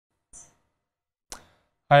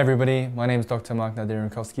Hi everybody, my name is Dr. Mark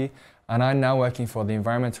Runkowski and I'm now working for the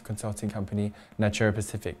environmental consulting company Natura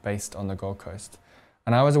Pacific based on the Gold Coast.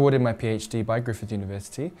 And I was awarded my PhD by Griffith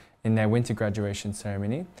University in their winter graduation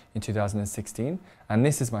ceremony in 2016, and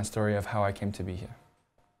this is my story of how I came to be here.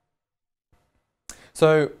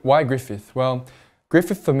 So why Griffith? Well,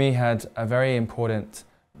 Griffith for me had a very important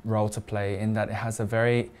role to play in that it has a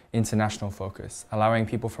very international focus, allowing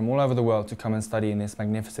people from all over the world to come and study in this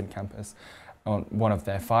magnificent campus, on one of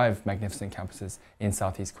their 5 magnificent campuses in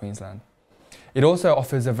southeast Queensland. It also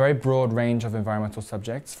offers a very broad range of environmental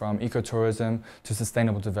subjects from ecotourism to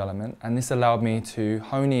sustainable development, and this allowed me to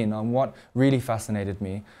hone in on what really fascinated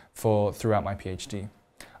me throughout my PhD.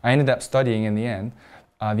 I ended up studying in the end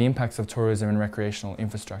the impacts of tourism and recreational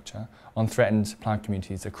infrastructure on threatened plant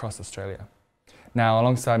communities across Australia. Now,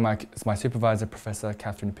 alongside my supervisor, Professor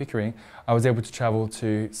Catherine Pickering, I was able to travel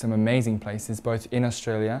to some amazing places, both in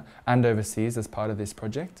Australia and overseas as part of this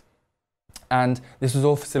project. And this was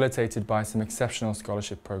all facilitated by some exceptional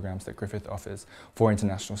scholarship programs that Griffith offers for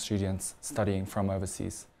international students studying from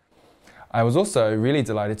overseas. I was also really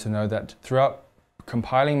delighted to know that throughout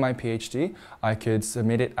compiling my PhD, I could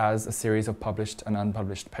submit it as a series of published and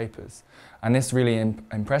unpublished papers. And this really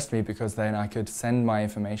impressed me because then I could send my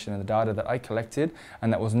information and the data that I collected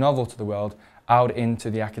and that was novel to the world out into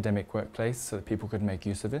the academic workplace so that people could make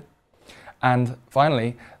use of it. And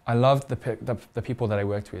finally, I loved the people that I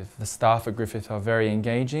worked with. The staff at Griffith are very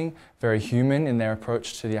engaging, very human in their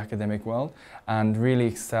approach to the academic world, and really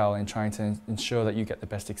excel in trying to ensure that you get the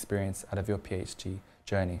best experience out of your PhD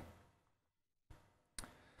journey.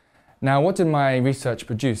 Now, what did my research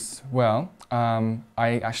produce? Well,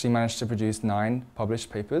 I actually managed to produce 9 published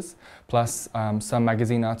papers, plus some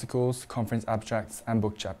magazine articles, conference abstracts, and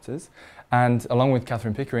book chapters. And along with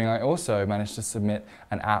Catherine Pickering, I also managed to submit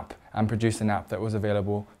an app and produce an app that was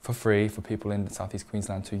available for free for people in southeast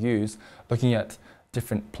Queensland to use, looking at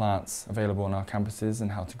different plants available on our campuses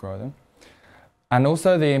and how to grow them. And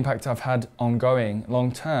also the impact I've had ongoing,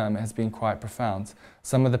 long term, has been quite profound.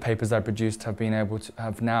 Some of the papers I produced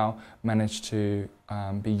have now managed to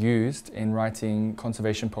be used in writing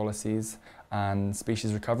conservation policies and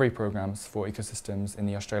species recovery programs for ecosystems in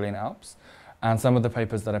the Australian Alps. And some of the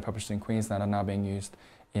papers that I published in Queensland are now being used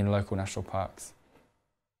in local national parks.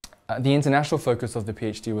 The international focus of the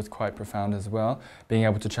PhD was quite profound as well, being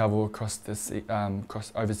able to travel across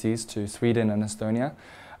overseas to Sweden and Estonia,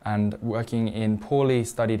 and working in poorly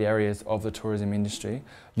studied areas of the tourism industry,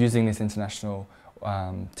 using this international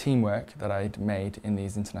teamwork that I'd made in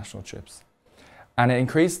these international trips. And it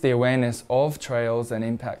increased the awareness of trails and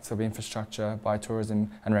impacts of infrastructure by tourism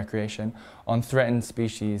and recreation on threatened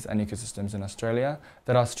species and ecosystems in Australia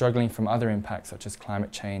that are struggling from other impacts such as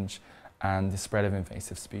climate change and the spread of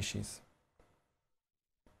invasive species.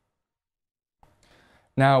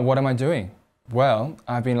 Now, what am I doing? Well,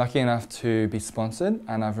 I've been lucky enough to be sponsored,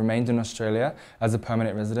 and I've remained in Australia as a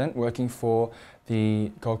permanent resident working for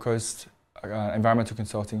the Gold Coast environmental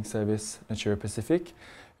consulting service, Natura Pacific,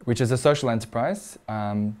 which is a social enterprise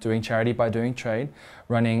doing charity by doing trade,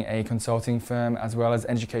 running a consulting firm as well as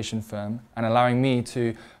education firm, and allowing me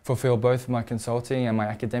to fulfill both my consulting and my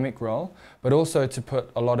academic role, but also to put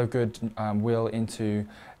a lot of good will into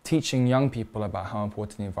teaching young people about how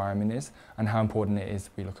important the environment is and how important it is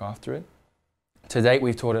we look after it. To date,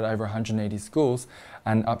 we've taught at over 180 schools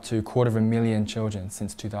and up to 250,000 children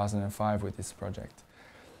since 2005 with this project.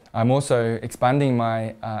 I'm also expanding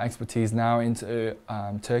my expertise now into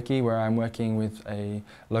Turkey, where I'm working with a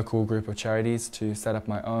local group of charities to set up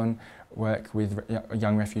my own work with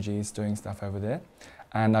young refugees doing stuff over there.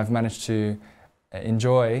 And I've managed to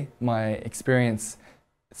enjoy my experience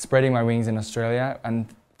spreading my wings in Australia, and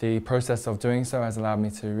the process of doing so has allowed me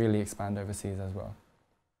to really expand overseas as well.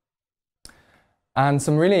 And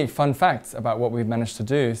some really fun facts about what we've managed to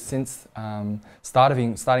do since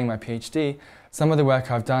starting my PhD. Some of the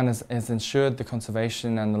work I've done has ensured the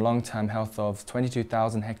conservation and the long-term health of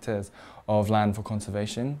 22,000 hectares of land for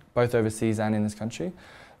conservation, both overseas and in this country.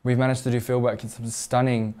 We've managed to do fieldwork in some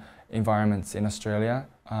stunning environments in Australia,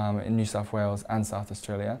 in New South Wales and South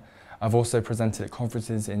Australia. I've also presented at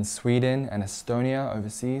conferences in Sweden and Estonia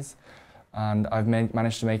overseas. And I've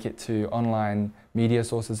managed to make it to online media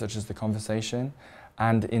sources such as The Conversation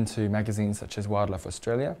and into magazines such as Wildlife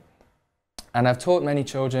Australia. And I've taught many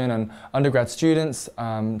children and undergrad students,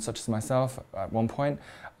 such as myself at one point,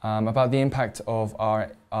 about the impact of our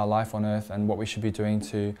life on Earth and what we should be doing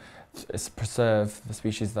to preserve the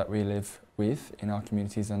species that we live with in our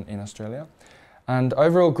communities in Australia. And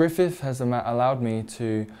overall, Griffith has allowed me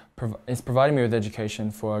it's providing me with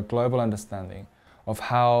education for a global understanding of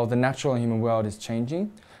how the natural and human world is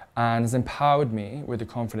changing and has empowered me with the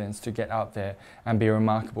confidence to get out there and be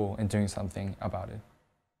remarkable in doing something about it.